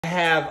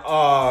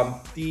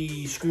have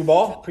the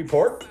Skrewball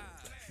pre-poured,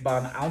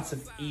 about an ounce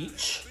of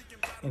each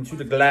into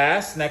the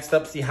glass. Next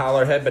up is the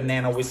Howler Head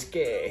banana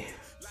whiskey.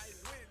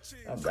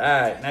 All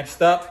right,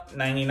 next up,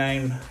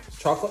 99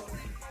 chocolate.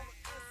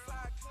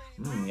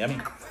 Yummy.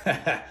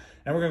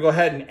 And we're gonna go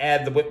ahead and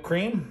add the whipped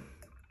cream.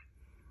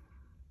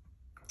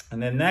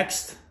 And then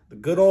next, the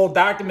good old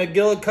Dr.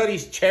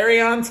 McGillicuddys Cherry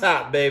on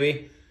top,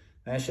 baby.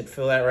 That should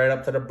fill that right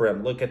up to the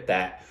brim. Look at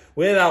that.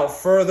 Without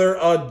further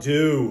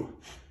ado,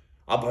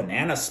 a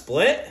banana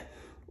split?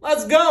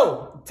 Let's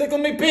go. Tickle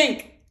me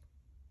pink.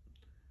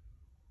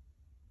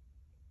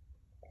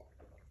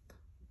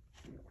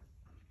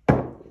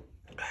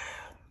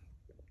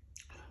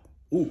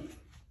 Ooh.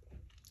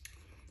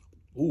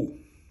 Ooh.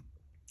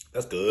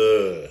 That's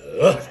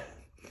good.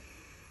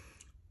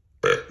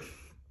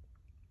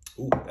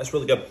 Ooh, that's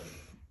really good.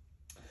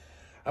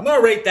 I'm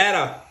gonna rate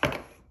that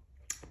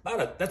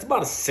that's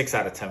about a 6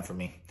 out of 10 for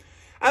me.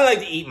 I like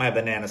to eat my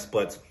banana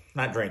splits,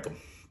 not drink them.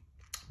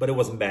 But it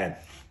wasn't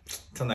bad. Till next